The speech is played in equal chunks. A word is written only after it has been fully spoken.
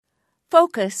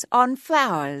Focus on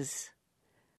flowers.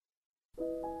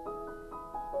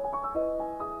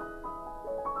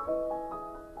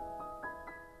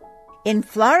 In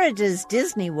Florida's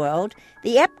Disney World,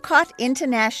 the Epcot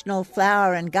International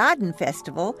Flower and Garden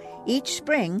Festival each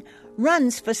spring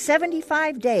runs for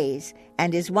 75 days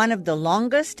and is one of the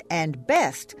longest and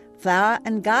best flower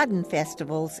and garden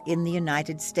festivals in the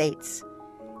United States.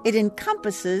 It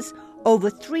encompasses over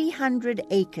 300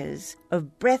 acres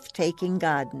of breathtaking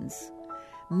gardens.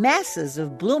 Masses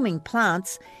of blooming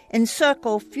plants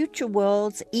encircle Future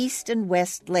World's East and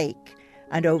West Lake,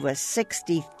 and over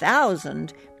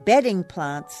 60,000 bedding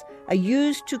plants are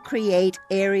used to create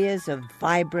areas of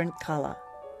vibrant color.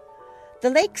 The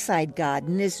lakeside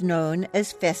garden is known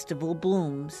as Festival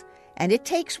Blooms, and it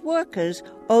takes workers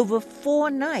over 4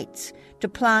 nights to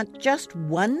plant just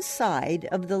one side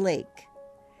of the lake.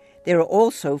 There are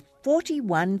also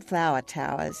 41 flower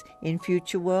towers in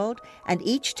Future World, and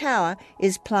each tower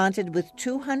is planted with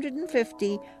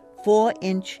 250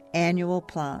 4-inch annual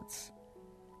plants.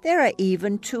 There are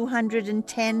even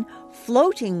 210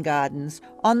 floating gardens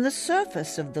on the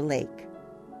surface of the lake.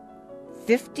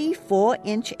 50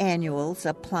 4-inch annuals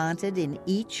are planted in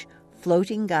each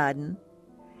floating garden,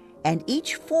 and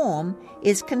each form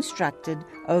is constructed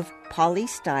of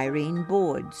polystyrene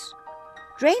boards.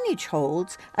 Drainage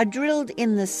holes are drilled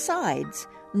in the sides,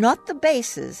 not the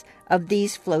bases, of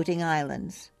these floating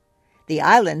islands. The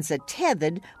islands are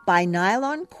tethered by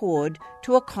nylon cord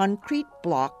to a concrete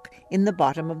block in the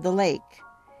bottom of the lake.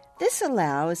 This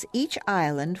allows each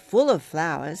island full of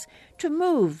flowers to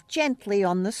move gently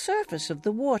on the surface of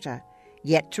the water,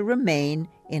 yet to remain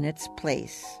in its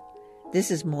place. This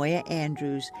is Moya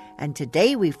Andrews, and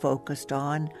today we focused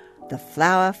on the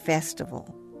Flower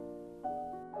Festival.